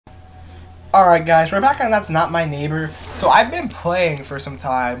Alright guys, we're back on That's Not My Neighbor. So I've been playing for some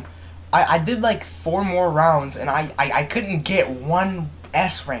time. I did like 4 more rounds and I couldn't get one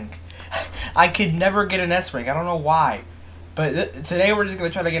S rank. I could never get an S rank. I don't know why. But today we're just going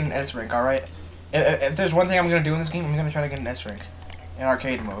to try to get an S rank, alright? If there's one thing I'm going to do in this game, I'm going to try to get an S rank. In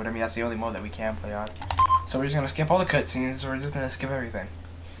arcade mode. I mean, that's the only mode that we can play on. So we're just going to skip all the cutscenes. We're just going to skip everything.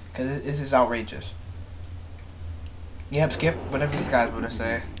 Because this is outrageous. Yep, skip whatever these guys would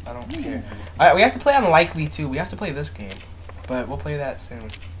say. I don't care. Alright, we have to play on Likely too. We have to play this game. But we'll play that soon.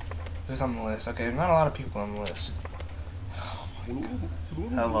 Who's on the list? Okay, there's not a lot of people on the list. Oh my god.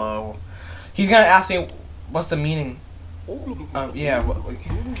 Hello. He's gonna ask me what's the meaning. Yeah, wait,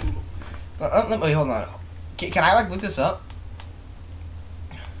 hold on. Can I like look this up?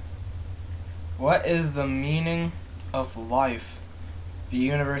 What is the meaning of life, the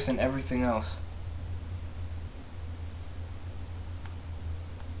universe, and everything else?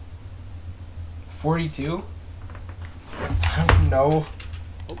 $42? I don't know.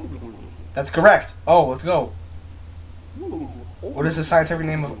 That's correct. Oh, let's go. What is the scientific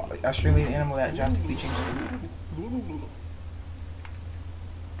name of Australian animal that drastically changes?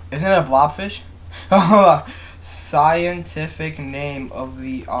 Isn't it a blobfish? Scientific name of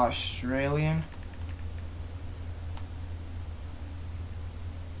the Australian.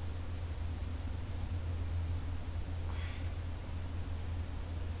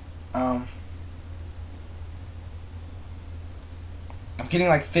 I'm getting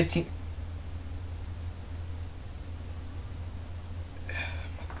like 15.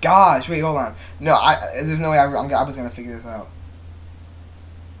 Gosh, wait, hold on. No, there's no way I was gonna figure this out.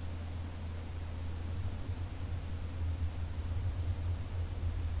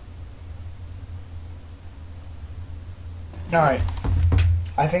 Alright.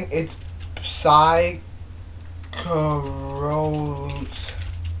 I think it's Psychorolutes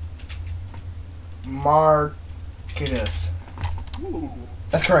marketus.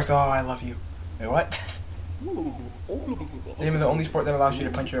 That's correct. Oh, I love you. Wait, what? The name of the only sport that allows you to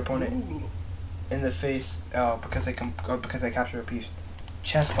punch your opponent in the face because they capture a piece.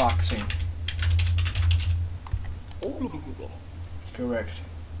 Chess boxing. Correct.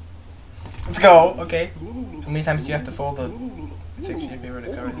 Let's go. Okay. How many times do you have to fold the 6 paper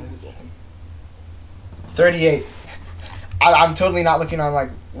to cover this? 38. I'm totally not looking on like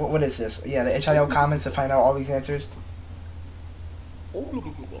what is this? Yeah, the HIL comments to find out all these answers.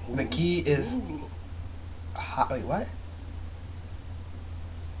 The key is wait, what?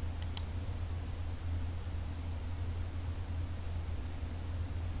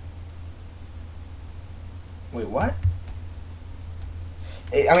 Wait, what?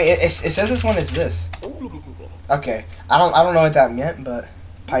 I mean, it says this one is this. Okay, I don't know what that meant, but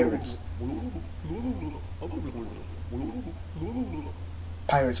pirates.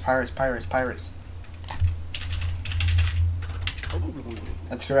 Pirates.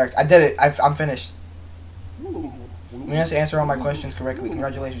 That's correct. I did it. I'm finished. You have to answer all my questions correctly.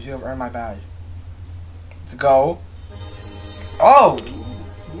 Congratulations, you have earned my badge. Let's go. Oh!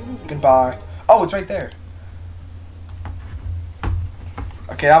 Goodbye. Oh, it's right there.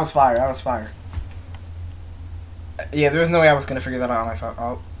 Okay, that was fire. Yeah, there was no way I was gonna figure that out on my phone.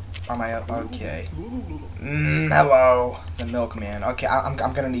 Oh, okay. Hello, the milkman. Okay, I'm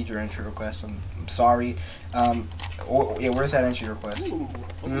gonna need your entry request. I'm sorry. Yeah, where's that entry request?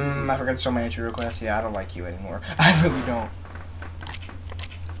 I forgot to show my entry request. Yeah, I don't like you anymore. I really don't.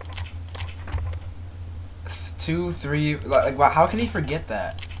 2, 3. Like, how can he forget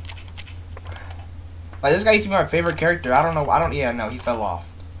that? Like, this guy used to be my favorite character. I don't know. Yeah, no, he fell off.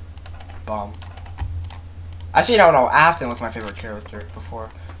 Bum. Actually, no. Afton was my favorite character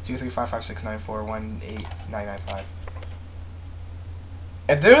before. 2, 3, 5, 5, 6, 9, 4, 1, 8, 9, 9, 5.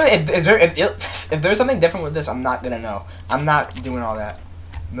 If there's something different with this, I'm not gonna know. I'm not doing all that.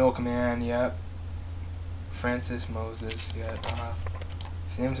 Milkman, yep. Francis Moses, yep.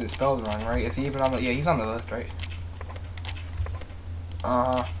 His name's spelled wrong, right? Is he even on the? Yeah, he's on the list, right?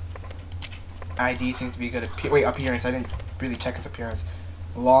 ID seems to be good. Wait, appearance. I didn't really check his appearance.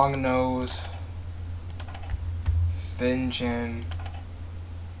 Long nose, thin chin,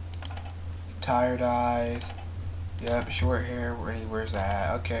 tired eyes. Yep, short hair. Where's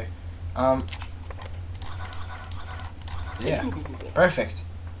that? Okay. Yeah. Perfect.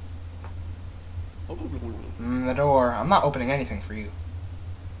 The door. I'm not opening anything for you.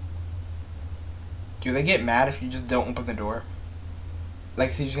 Do they get mad if you just don't open the door? Like,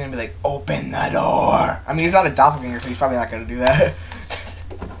 is he just gonna be like, open the door? I mean, he's not a doppelganger, so he's probably not gonna do that.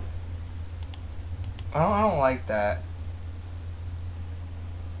 I don't like that.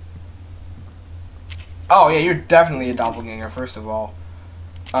 Oh, yeah, you're definitely a doppelganger, first of all.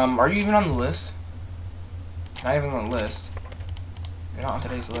 Are you even on the list? Not even on the list. You're not on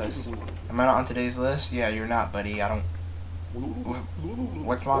today's list. Am I not on today's list? Yeah, you're not, buddy. I don't...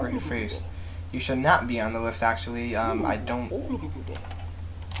 What's wrong with your face? You should not be on the list, actually. I don't...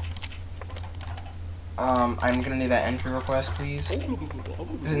 I'm gonna need that entry request, please.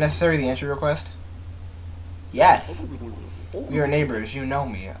 Is it necessary, the entry request? Yes! We are neighbors, you know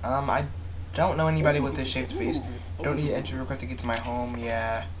me. I don't know anybody with this shaped face. Don't need an entry request to get to my home,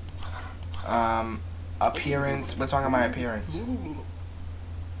 yeah. Appearance, what's wrong with my appearance?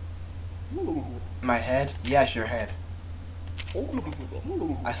 My head? Yes, your head.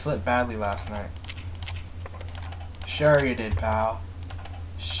 I slept badly last night. Sure you did, pal.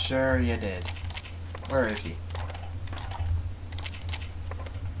 Sure you did. Where is he?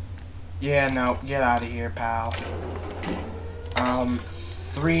 Yeah, no, get out of here, pal.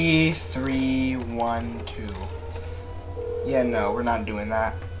 3, 3, 1, 2. Yeah, no, we're not doing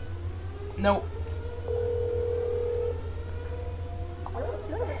that. Nope.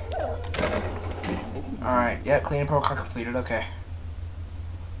 Alright, yeah, cleaning protocol completed, okay.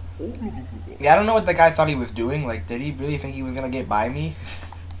 Yeah, I don't know what the guy thought he was doing. Like, did he really think he was gonna get by me?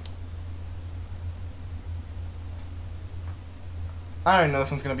 I don't know, this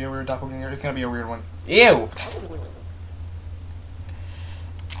one's gonna be a weird doppelganger. It's gonna be a weird one. Ew!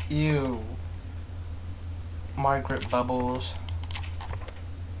 Ew. Margaret Bubbles.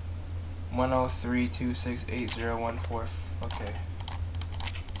 103268014. Okay.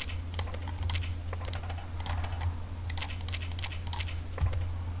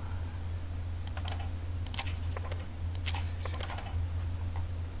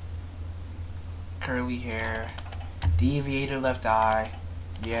 Curly hair. Deviated left eye.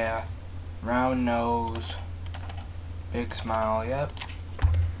 Yeah. Round nose. Big smile. Yep.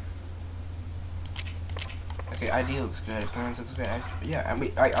 Okay, ID looks good. Appearance looks good. Yeah, I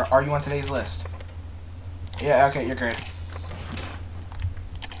mean, are you on today's list? Yeah, okay, you're good.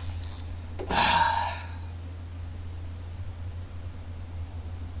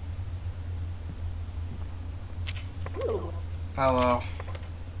 Hello.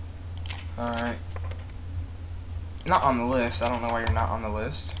 Alright. Not on the list. I don't know why you're not on the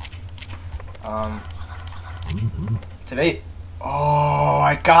list. Today. Oh,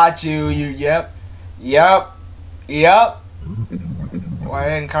 I got you. Yep. Well, I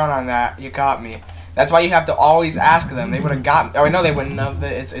didn't count on that. You caught me. That's why you have to always ask them. They would have got me. Oh, no, they wouldn't have.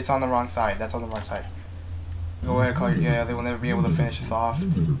 It's on the wrong side. That's on the wrong side. Go ahead, call your, yeah, they will never be able to finish us off.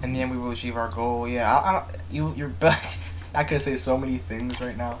 In the end, we will achieve our goal. Yeah, you're best. I could say so many things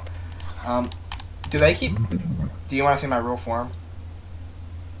right now. Do you want to see my real form?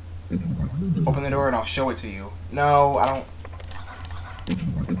 Open the door and I'll show it to you. No, I don't.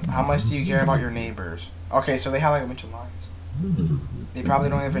 How much do you care about your neighbors? Okay, so they have like a bunch of lines. They probably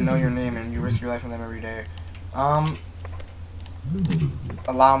don't even know your name and you risk your life for them every day.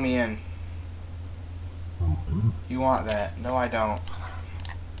 Allow me in. You want that? No, I don't.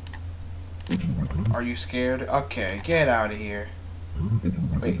 Are you scared? Okay, get out of here.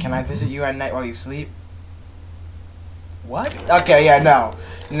 Wait, can I visit you at night while you sleep? What? Okay, yeah, no.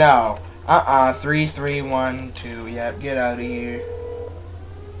 3, 3, 1, 2. Yep, get out of here.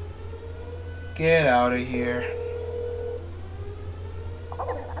 Get out of here.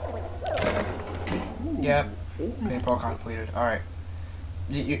 Yep. Main protocol completed. Alright.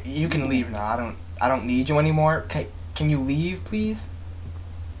 You can leave now. I don't need you anymore. Can you leave, please?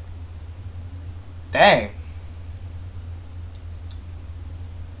 Dang.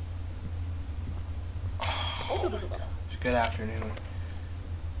 Good afternoon.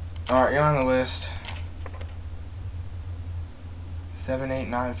 Alright, you're on the list.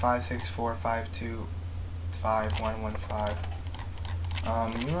 7895645251115.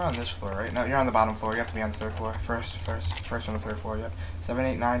 You're on this floor, right? No, you're on the bottom floor. You have to be on the third floor. First on the third floor. Yep.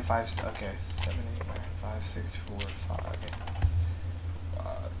 78956. Okay.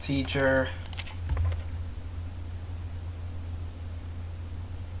 7895645. Teacher.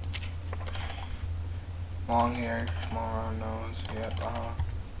 Long hair, small round nose. Yep.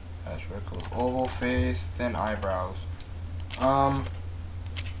 That's very cool. Oval face, thin eyebrows.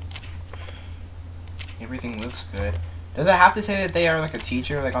 Everything looks good. Does it have to say that they are like a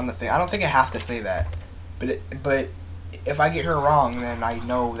teacher, like on the thing? I don't think it has to say that. But if I get her wrong, then I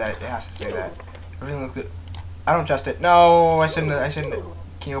know that it has to say that. Everything looks good. I don't trust it. No, I shouldn't.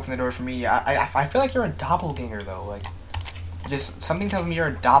 Can you open the door for me? I feel like you're a doppelganger though. Like, just something tells me you're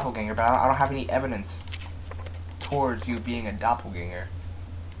a doppelganger, but I don't have any evidence towards you being a doppelganger.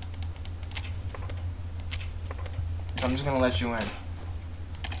 So I'm just gonna let you in.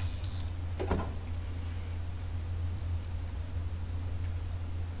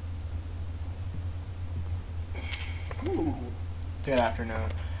 Good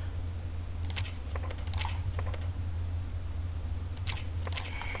afternoon.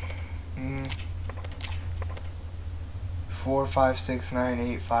 Mm. 4, 5, 6, 9,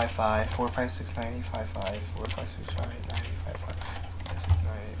 8, 5, 5. 4, 5, 6, 9, 8, 5, 5. 4, 5, 6, 9, 8, 5, 5.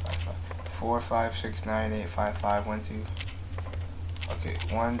 4, 5, 6, 9, 8, 5, 5. 1, 2.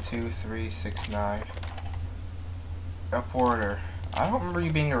 Okay, 1, 2, 3, 6, 9. Reporter. I don't remember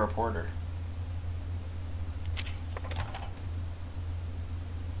you being a reporter.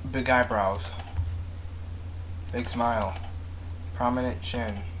 Big eyebrows. Big smile. Prominent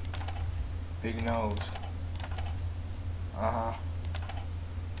chin. Big nose. Uh-huh.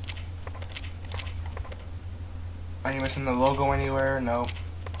 Are you missing the logo anywhere? Nope.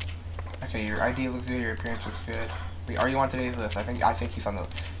 Okay, your ID looks good, your appearance looks good. Wait, are you on today's list? I think he's on the...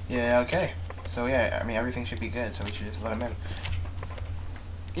 Yeah, okay. So yeah, I mean everything should be good, so we should just let him in.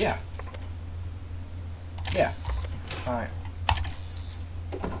 Yeah. Yeah. Alright.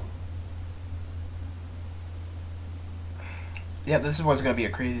 Yeah, this is what's gonna be a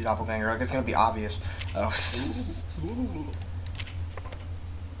crazy doppelganger. Like, it's gonna be obvious. Oh.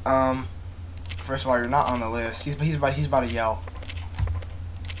 First of all, you're not on the list. He's about to yell.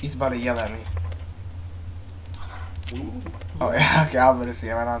 He's about to yell at me. Oh yeah, okay, I'm gonna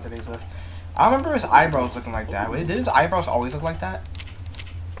see. I'm not on today's list. I remember his eyebrows looking like that. Wait, did his eyebrows always look like that?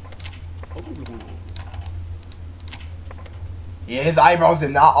 Yeah, his eyebrows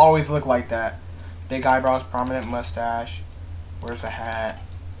did not always look like that. Big eyebrows, prominent mustache. Wears a hat,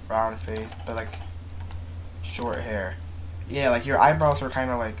 round face, but like short hair. Yeah, like your eyebrows are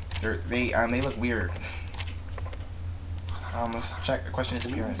kind of like they look weird. Let's check. Question his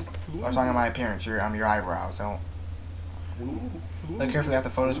appearance. I was talking about my appearance. Your eyebrows. Don't look carefully at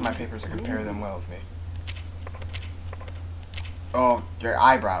the photos of my papers and compare them well with me. Oh, your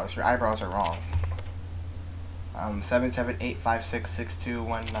eyebrows. Your eyebrows are wrong.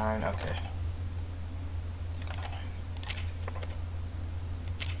 778566219. Okay.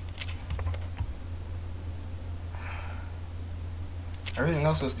 Everything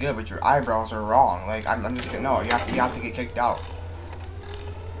else was good, but your eyebrows are wrong. Like I'm just gonna no. You have to get kicked out.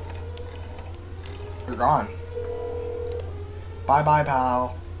 You're gone. Bye bye,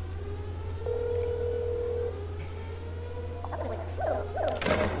 pal.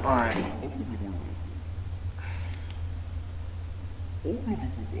 Alright. You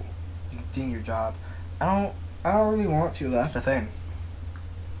continue your job. I don't really want to. That's the thing.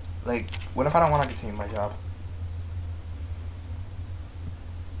 Like, what if I don't want to continue my job?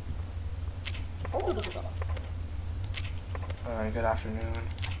 Alright, good afternoon.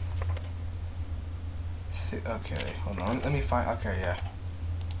 Okay, hold on. Let me find. Okay, yeah.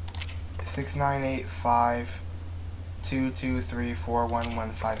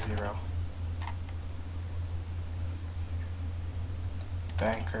 698522341150.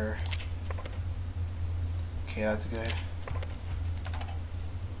 Banker. Okay, that's good.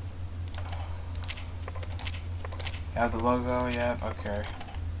 Have the logo, yep, okay.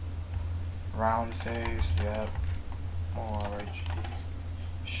 Round face, yep. Alright,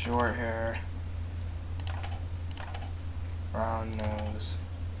 short hair. Round nose.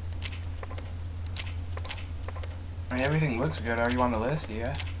 I mean, everything looks good. Are you on the list?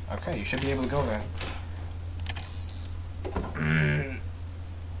 Yeah. Okay, you should be able to go then.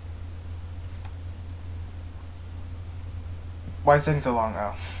 Why is it so long?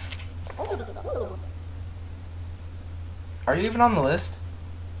 Oh. Are you even on the list?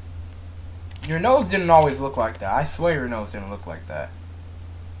 Your nose didn't always look like that. I swear your nose didn't look like that.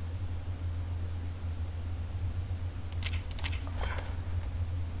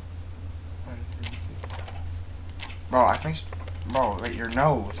 Bro, I think... Bro, wait, your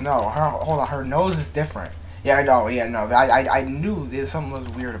nose. No, hold on. Her nose is different. Yeah, I know. Yeah, no. I knew there's something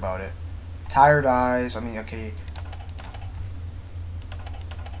looked weird about it. Tired eyes. I mean, okay.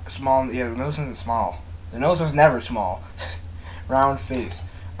 Small. Yeah, the nose isn't small. The nose was never small. Round face.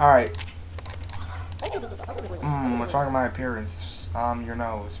 Alright. We're talking about my appearance. Your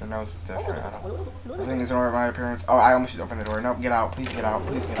nose. Your nose is different. I think it's alright, my appearance. Oh, I almost opened the door. Nope, get out. Please get out.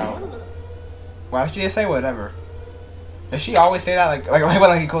 Please get out. Why should you say whatever? Does she always say that? Like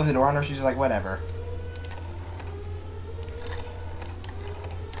when he closes the door on her, she's like, whatever.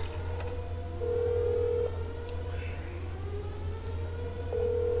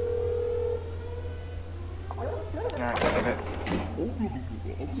 Alright, skip it.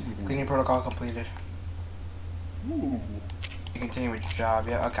 Cleaning protocol completed. You continue with your job.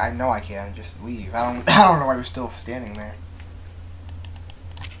 Yeah, okay, I know I can. Just leave. I don't know why you're still standing there.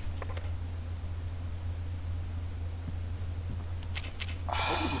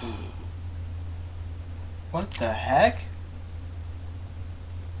 What the heck?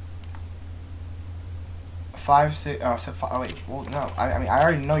 5, 6. Oh, so five, oh wait. Well, no. I mean, I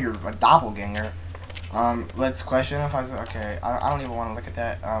already know you're a doppelganger. Let's question if I was okay. I don't even want to look at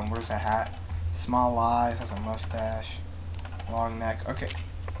that. Where's that hat? Small eyes, has a mustache, long neck. Okay.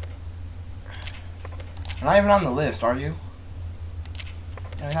 You're not even on the list, are you?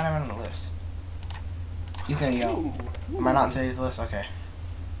 No, you're not even on the list. He's gonna yell. Am I not on today's list? Okay.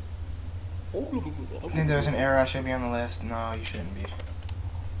 I think there's an error. I should be on the list. No, you shouldn't be.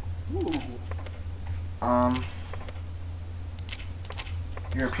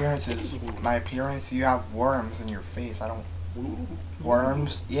 Your appearance is my appearance. You have worms in your face. I don't.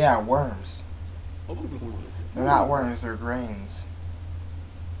 Worms? Yeah, worms. They're not worms. They're grains.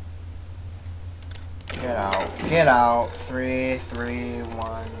 Get out. Get out. 3, 3,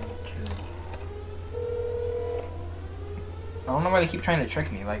 1, 2. I don't know why they keep trying to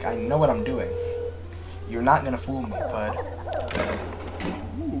trick me. Like, I know what I'm doing. You're not gonna fool me, bud.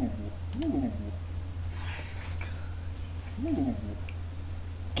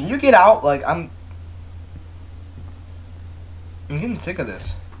 Can you get out? Like, I'm getting sick of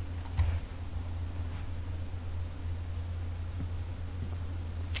this.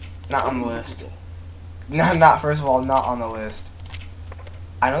 Not on the list. No, not first of all, not on the list.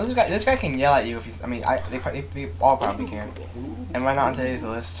 I know this guy. This guy can yell at you if he's. I mean, they all probably can. Am I not on today's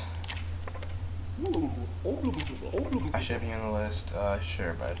list? I should be on the list.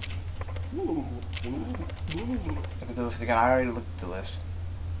 Sure, bud. Look at the list again. I already looked at the list.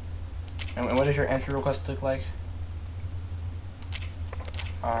 And what does your entry request look like?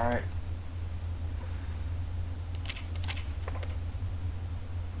 Alright.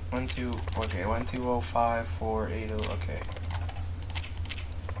 1, 2, okay, 1205480, okay.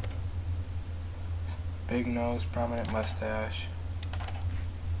 Big nose, prominent mustache.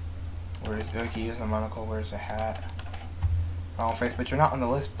 Where's okay, here's a monocle, where's the hat? Wrong face, but you're not on the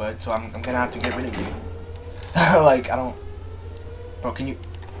list, bud, so I'm gonna have to get rid of you. Like, I don't. Bro, can you.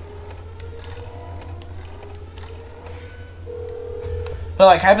 But,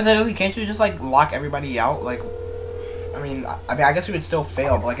 like, hypothetically, can't you just, like, lock everybody out? Like, I mean, I guess we would still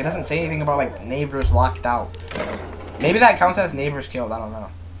fail, but, like, it doesn't say anything about, like, neighbors locked out. Maybe that counts as neighbors killed, I don't know.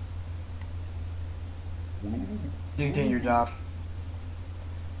 You did your job.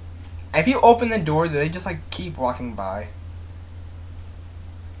 If you open the door, do they just, like, keep walking by?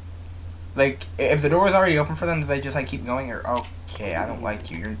 Like, if the door is already open for them, do they just, like, keep going? Or, okay, I don't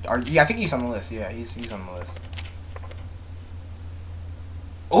like you. Yeah, I think he's on the list. Yeah, he's on the list.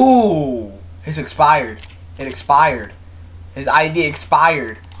 Ooh! His expired. It expired. His ID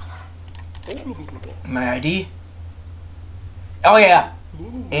expired. My ID? Oh, yeah.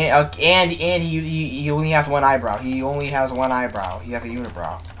 And he only has one eyebrow. He only has one eyebrow. He has a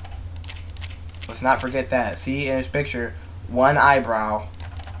unibrow. Let's not forget that. See, in his picture, one eyebrow.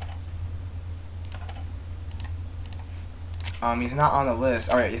 He's not on the list.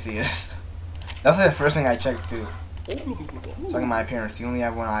 Alright, yes he is. That's the first thing I checked too. Talking about my appearance. You only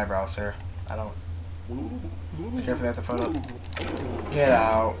have one eyebrow, sir. I don't. Be careful at the photo. Get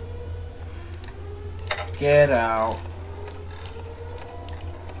out. Get out.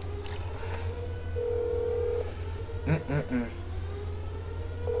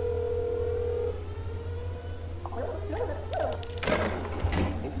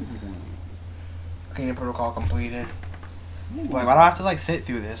 Cleaning protocol completed. Like, I don't have to, like, sit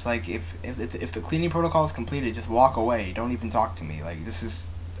through this. Like, if the cleaning protocol is completed, just walk away. Don't even talk to me. Like, this is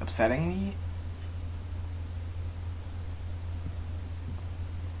upsetting me.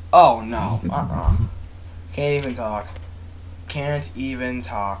 Oh, no. Can't even talk. Can't even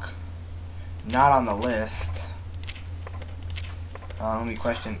talk. Not on the list. Let me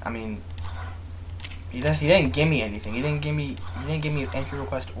question. I mean, he didn't give me anything. He didn't give me an entry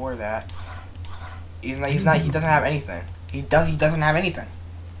request or that. He doesn't have anything. He doesn't have anything.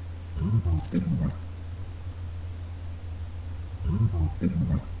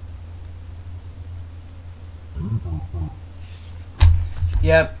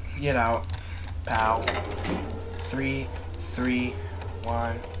 Yep, get out. Pow. 3, 3,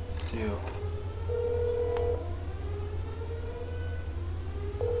 1, 2.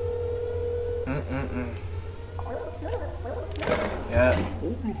 Yep.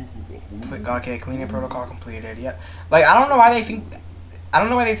 Okay, cleaning protocol completed. Yep. Like, I don't know why they think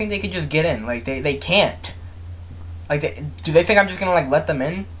they could just get in. Like, they can't. Like, do they think I'm just gonna, like, let them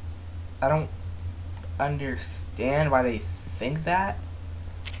in? I don't understand why they think that.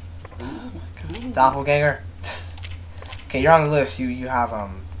 Oh my God. Doppelganger. Okay, you're on the list. You have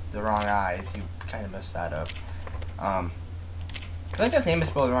the wrong eyes. You kind of messed that up. I feel like his name is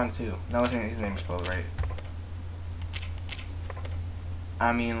spelled wrong too. No, his name is spelled right.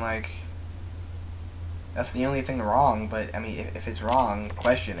 I mean, like, That's the only thing wrong, but I mean, if it's wrong,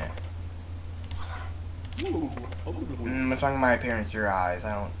 question it. What's wrong with my appearance? Your eyes.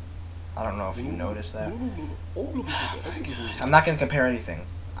 I don't know if you noticed that. I'm not gonna compare anything.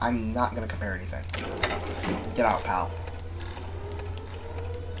 I'm not gonna compare anything. Get out, pal.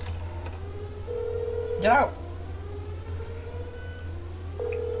 Get out.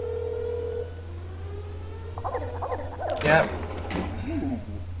 Yep.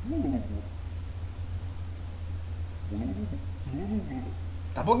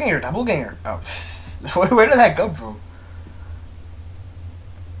 Doppelganger, doppelganger. Oh, where did that come from?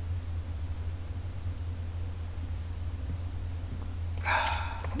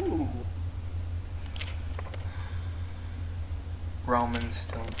 Roman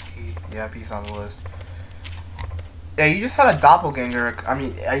Stinsky. Yep, he's on the list. Yeah, you just had a doppelganger. I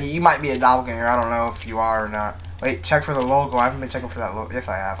mean, you might be a doppelganger. I don't know if you are or not. Wait, check for the logo. I haven't been checking for that logo. Yes,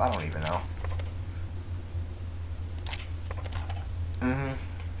 I have. I don't even know.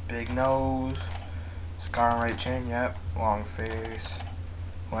 Big nose. Scar on right chin. Yep. Long face.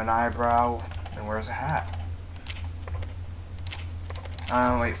 One eyebrow. And where's the hat?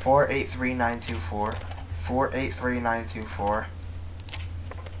 Wait. 483924. 483924.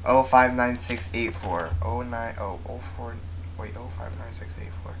 059684. 04. Wait.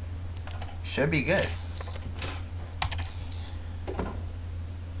 059684. Should be good.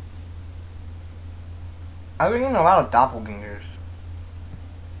 I've been getting a lot of doppelgangers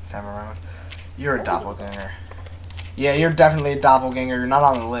this time around. You're a doppelganger. Yeah, you're definitely a doppelganger. You're not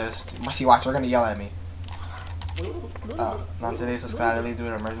on the list. See, watch, they're gonna yell at me. Oh, not today, so glad I leave due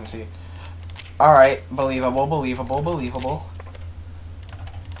to an emergency. Alright, believable, believable, believable.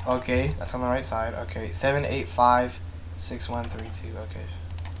 Okay, that's on the right side. Okay, 7856132. Okay.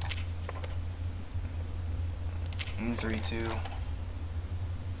 32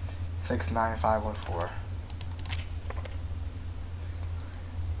 69514.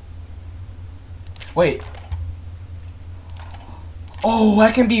 Wait. Oh,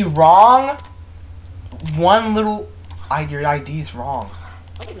 I can be wrong? One little... your ID's wrong.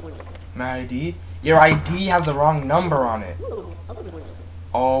 My ID? Your ID has the wrong number on it.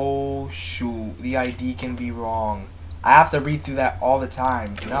 Oh, shoot. The ID can be wrong. I have to read through that all the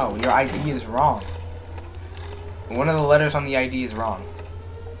time. No, your ID is wrong. One of the letters on the ID is wrong.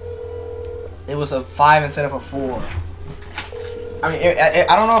 It was a 5 instead of a 4. I mean,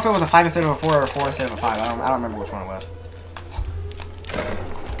 I don't know if it was a 5 instead of a 4 or a 4 instead of a 5. I don't remember which one it was.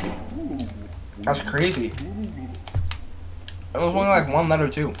 That's crazy. It was only like one letter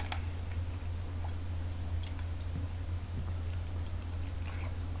too.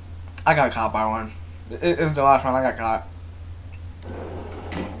 I got caught by one. It's the last one I got caught.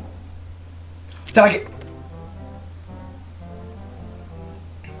 Did I get...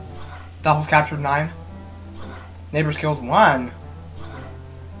 Doubles captured 9. Neighbors killed 1.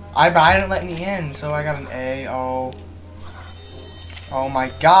 But I didn't let me in, so I got an A. Oh. Oh my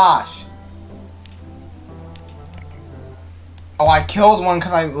gosh. Oh, I killed one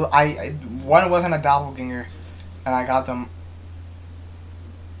because one wasn't a doppelganger, and I got them.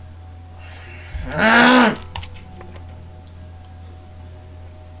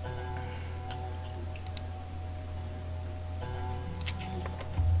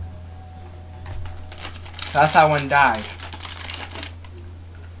 That's how one died.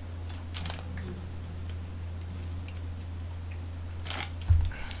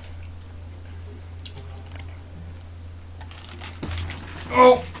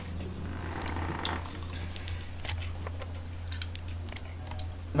 Oh!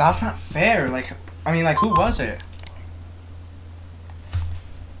 That's not fair. Like, I mean, like, who was it?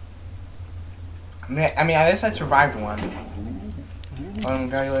 I mean, at least I survived one. Well,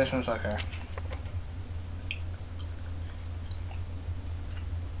 congratulations, okay.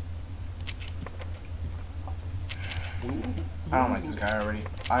 I don't like this guy already.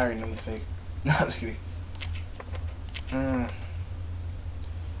 I already know he's fake. No, I'm just kidding.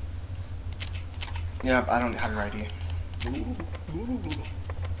 Yep, I don't have your ID.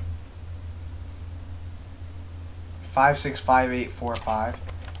 565845.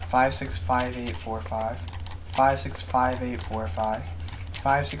 565845. 565845.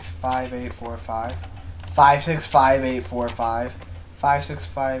 565845. 565845.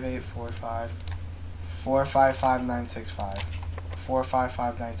 565845. 455965.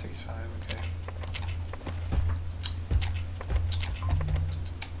 455965. Okay.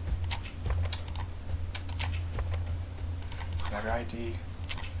 Grab your ID.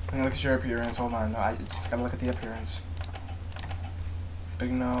 Let me look at your appearance. Hold on. No, I just gotta look at the appearance.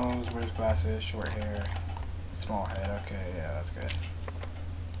 Big nose, wears glasses, short hair, small head. Okay, yeah, that's good.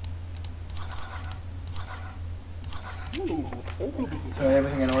 So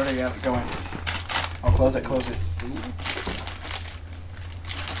everything in order? Yeah, go in. I'll close it, close it.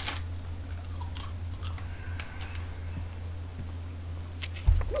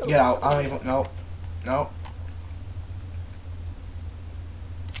 Get out. I don't even, nope. Nope.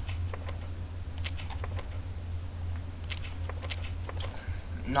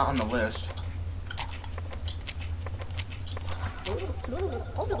 Not on the list.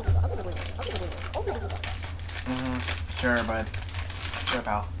 Sure, bud. Sure,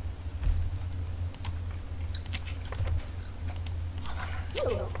 pal.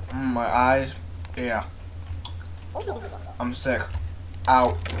 My eyes. Yeah. I'm sick.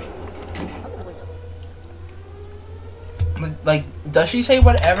 Out. Like, does she say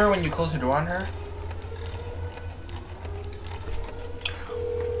whatever when you close the door on her?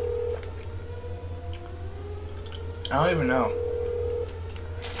 I don't even know.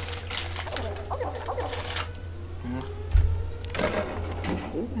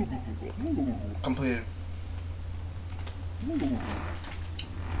 Completed.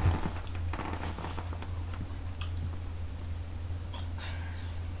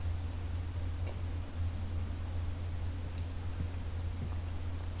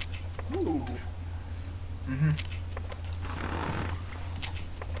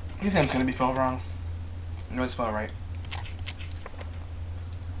 You think it's gonna be spelled wrong? No, it's spelled right.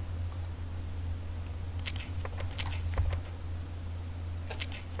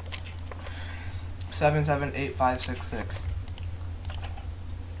 Seven seven 8566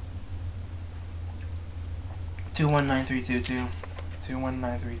 219322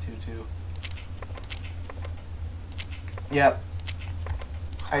 219322. Yep.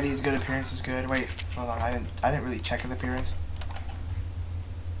 ID is good, appearance is good. Wait, hold on, I didn't really check his appearance.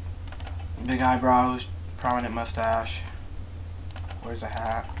 Big eyebrows, prominent mustache. Where's the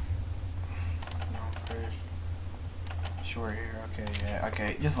hat? No, first. Short hair, okay, yeah,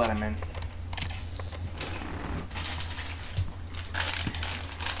 okay, just let him in.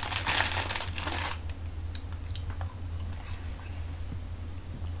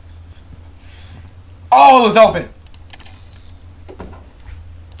 Oh, it was open!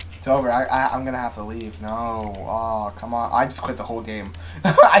 It's over. I'm gonna have to leave. No. Oh, come on. I just quit the whole game.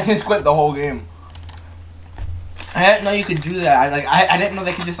 I just quit the whole game. I didn't know you could do that. I didn't know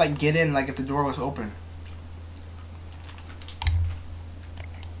they could just like get in like if the door was open.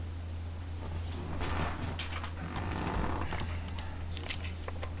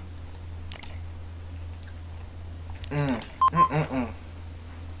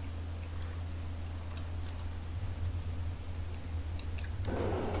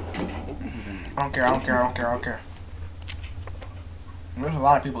 I don't care, I don't care, I don't care, I don't care. There's a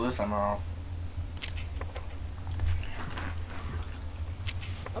lot of people this time around.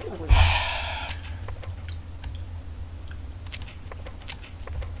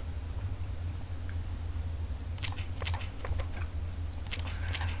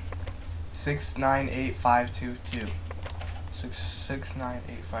 Six nine eight five two two.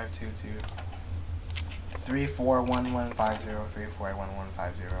 6698522. 341150.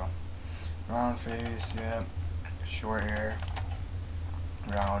 341150. Round face, yep. Short hair.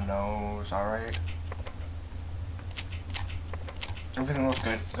 Round nose, alright. Everything looks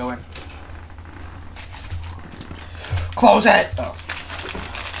good. Go in. Close it! Oh.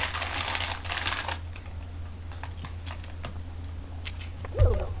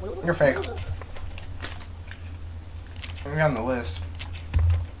 You're fake. You're on the list.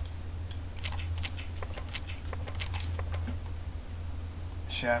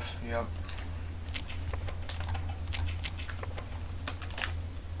 Chef, yep.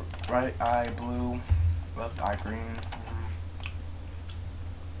 Right eye blue, left eye green.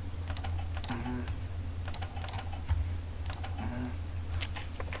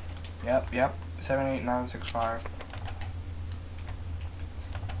 Yep. 78965.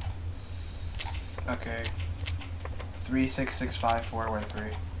 Okay.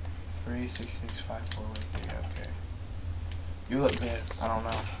 3665413. 3665413. Okay. You look good. I don't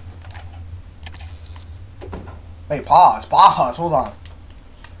know. Wait, pause. Hold on.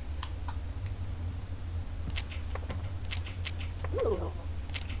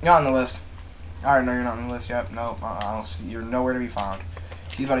 You're not on the list. I already know you're not on the list. Yep. No. I don't see. You're nowhere to be found.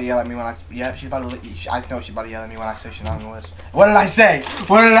 She's about to yell at me when I. Yep. She's about to. I know she's about to yell at me when I say she's not on the list. What did I say?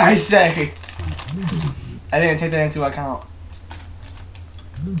 What did I say? I didn't take that into account.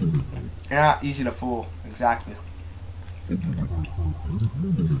 You're not easy to fool. Exactly.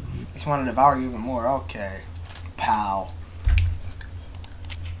 Just want to devour you even more. Okay. Pal.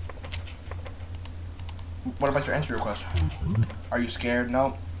 What about your entry request? Are you scared?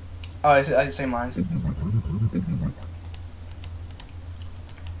 No. Oh, it's the same lines.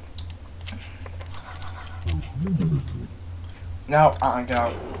 No,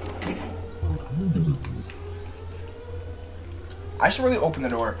 go. I should really open the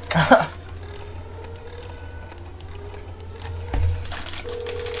door.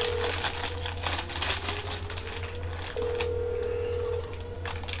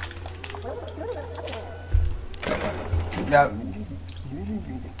 Yep.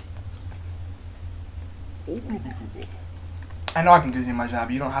 I know I can continue my job.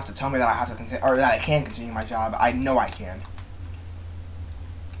 You don't have to tell me that I have to continue, or that I can continue my job. I know I can.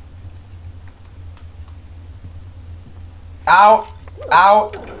 Out!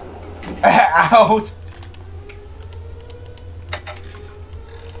 Out! Out!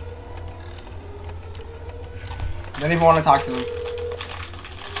 Don't even want to talk to him.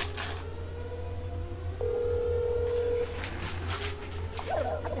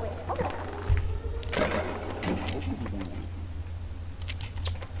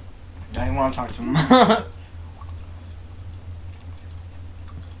 I didn't want to talk to him.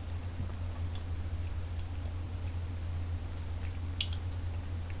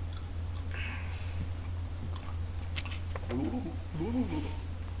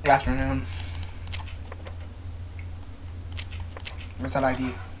 Good afternoon. Where's that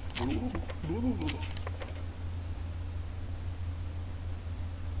ID?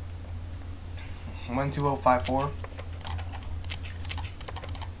 12054.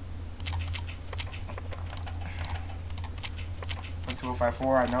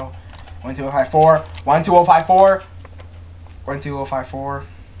 12054, I know. 12054. 12054. 12054.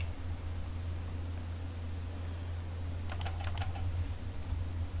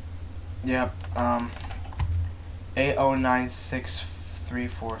 Yep.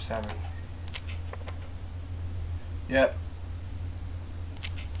 8096347. Yep.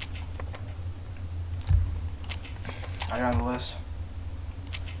 Are you on the list?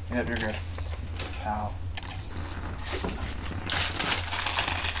 Yep, you're good. Pal.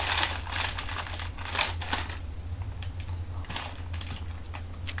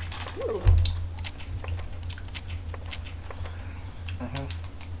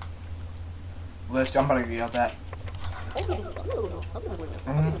 List, I'm gonna get out that.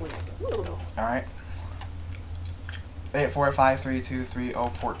 Alright.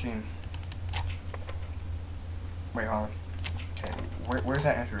 845323014. Wait, hold on. Okay, where's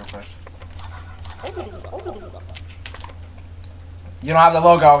that entry request? You don't have the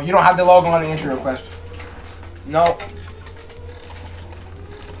logo. You don't have the logo on the entry request. No.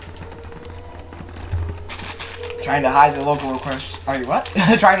 Trying to hide the logo request. Are you what?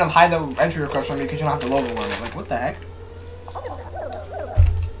 Trying to hide the entry request from me because you don't have the logo on it. Like, what the heck?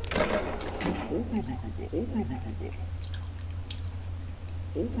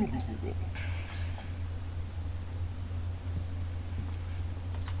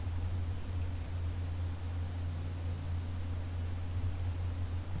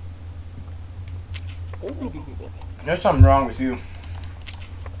 There's something wrong with you.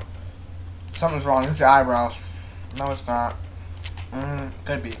 Something's wrong. It's the eyebrows. No, it's not.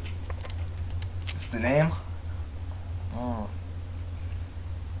 Could be. It's the name. Oh.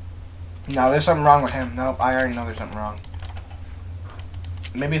 No, there's something wrong with him. Nope, I already know there's something wrong.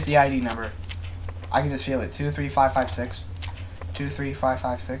 Maybe it's the ID number. I can just feel it. 23556.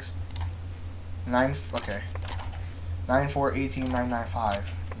 23556. 9. Okay. 9418995.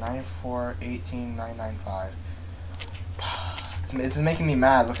 9418995. It's making me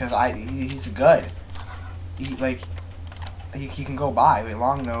mad because he's good. He can go by. Wait,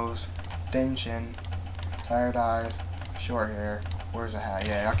 long nose, thin chin, tired eyes, short hair. Where's the hat?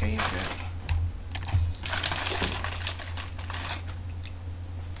 Yeah, okay, he's good.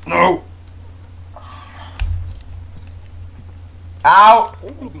 No. Ow.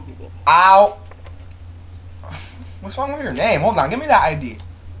 Ow. What's wrong with your name? Hold on, give me that ID.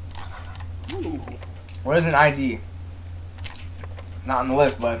 What is an ID? Not on the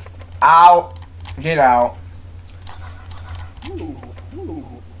list, bud. Ow! Get out.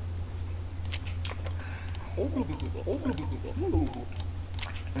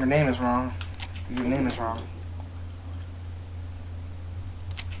 Your name is wrong. Your name is wrong.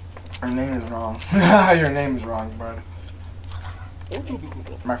 Your name is wrong. Your name is wrong, bud.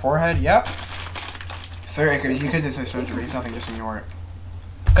 My forehead? Yep. Sir, you could just say surgery. It's nothing, just ignore it.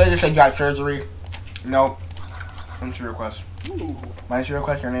 Could have just said you got surgery. Nope. Entry request. My entry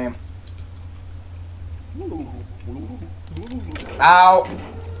request, your name. Ow.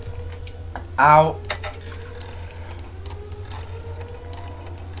 Ow.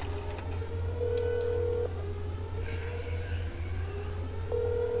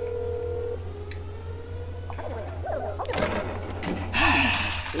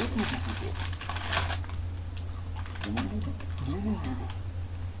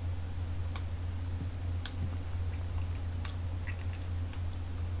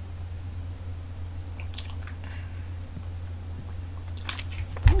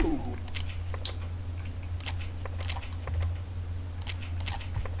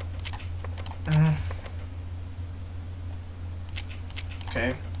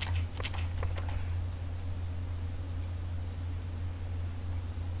 Okay.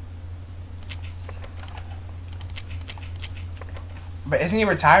 But isn't he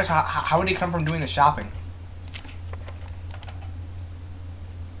retired? So how would he come from doing the shopping?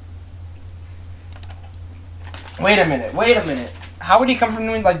 Wait a minute. Wait a minute. How would he come from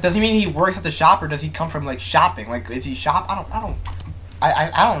doing, like, does he mean he works at the shop, or does he come from, like, shopping? Like, is he shop? I don't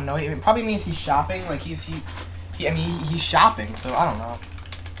know. It probably means he's shopping. Like, I mean, he's shopping, so I don't know.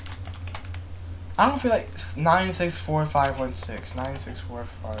 I don't feel like 964-516. 964-516.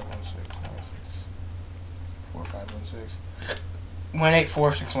 964-516.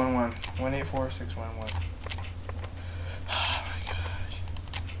 184-611. 184-611. Oh my gosh.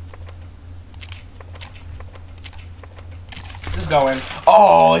 Just go in.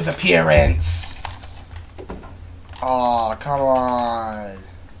 Oh, his appearance. Oh, come on.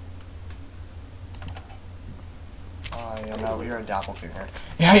 Oh, yeah, no, you're a doppelganger.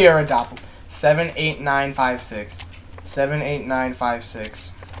 Yeah, you're a doppelganger. 78956.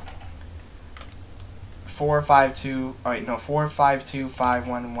 78956. 452. Oh wait, no,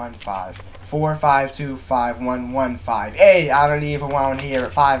 452-5115. 452-5115. Hey, I don't even want to hear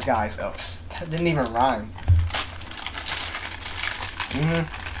it. Five Guys. Oh, that didn't even rhyme.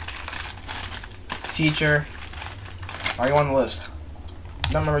 Teacher, are you on the list?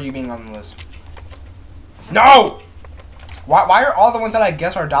 I don't remember you being on the list. No! Why are all the ones that I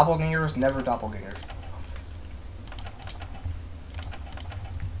guess are doppelgangers never doppelgangers?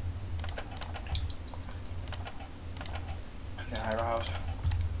 Yeah, Hyrule House.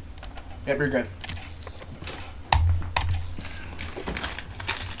 Yep, you're good.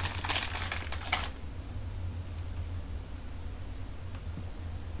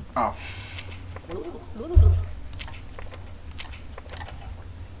 Oh.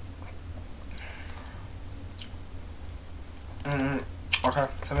 Okay.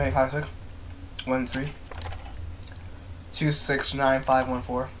 7856 13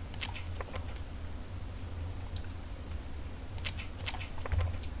 269514.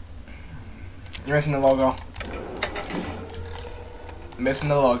 You're missing the logo. Missing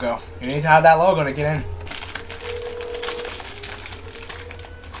the logo. You need to have that logo to get in.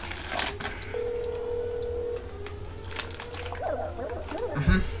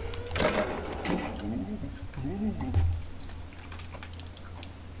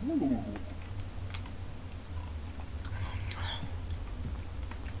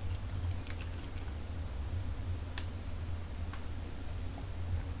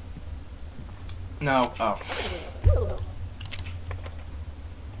 No. Oh.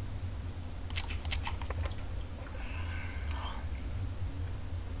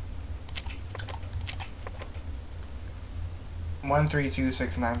 One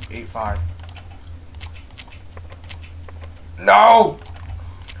 326-985. No.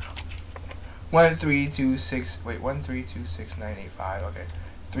 1326. Wait. 1326985. Okay.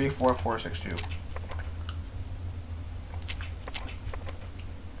 34462.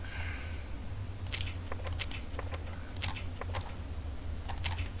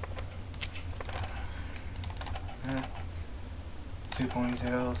 Two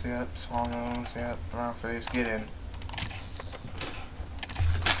ponytails, yep, small nose, yep, brown face, get in.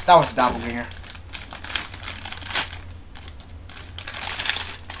 That was the doppelganger.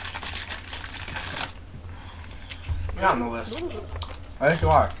 You're not on the list. I think you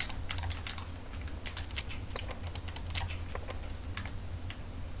are.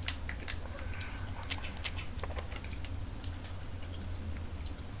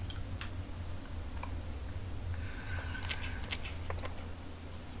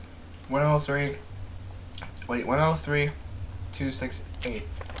 Wait, 103-268.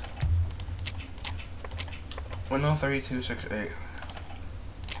 103-268.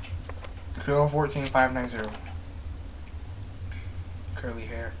 Curl 14590. Curly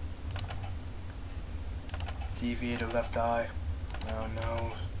hair. Deviated left eye. Round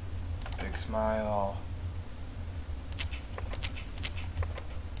nose. Big smile.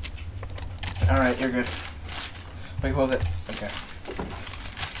 Alright, you're good. Wait, close it. Okay.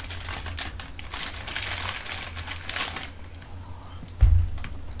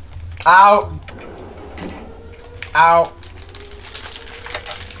 Out. Out.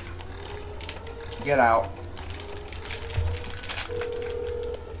 Get out.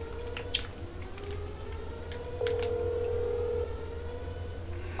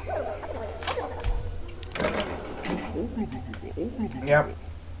 Yep.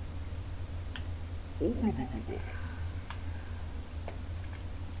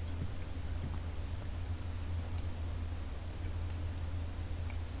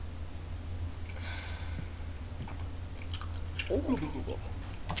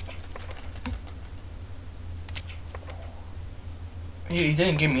 He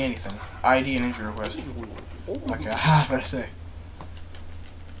didn't give me anything. ID and injury request. Okay, I was about to say.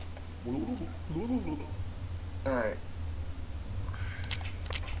 Alright.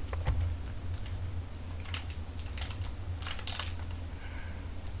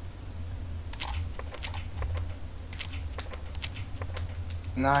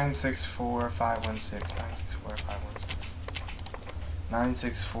 Nine 64516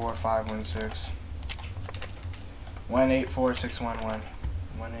 964 516 184 611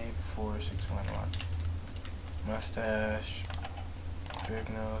 184 611 Mustache, big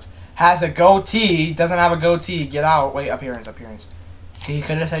nose, has a goatee, doesn't have a goatee, get out. Wait, appearance. He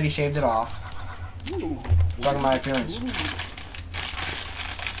could have said he shaved it off. I'm talking my appearance.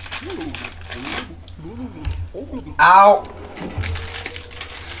 Ow!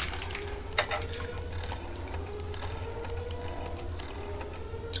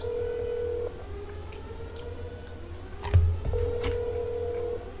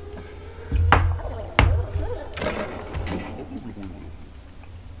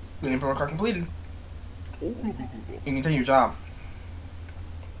 Winning promo card completed. You can continue your job.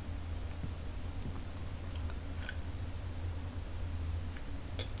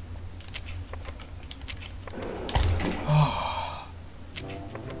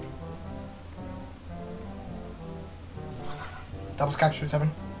 Double capture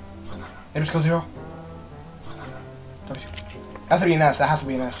 7. Neighbor skill 0. Has to be an S. That has to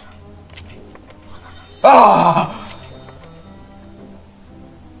be an S. Ah!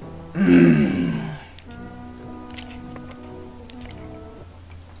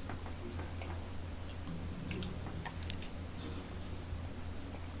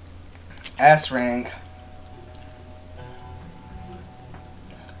 S rank.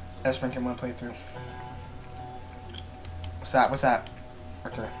 S rank in one playthrough. What's that?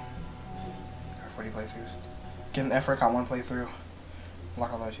 Okay. 40 playthroughs. Get an F rank on one playthrough.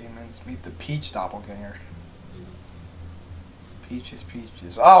 Lock all those achievements. Meet the Peach doppelganger. Peaches.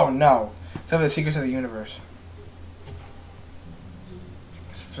 Oh no! Some of the secrets of the universe.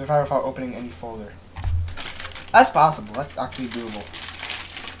 Survive without opening any folder. That's possible. That's actually doable.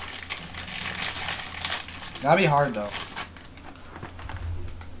 That'd be hard though.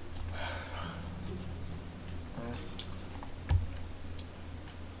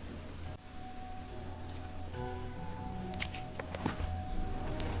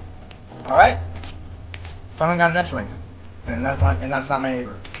 Alright. Finally got an X-Wing. And that's not my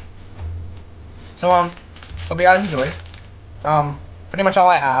neighbor. So hope you guys enjoyed. Pretty much all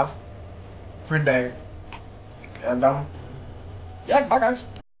I have for today. And yeah, bye guys.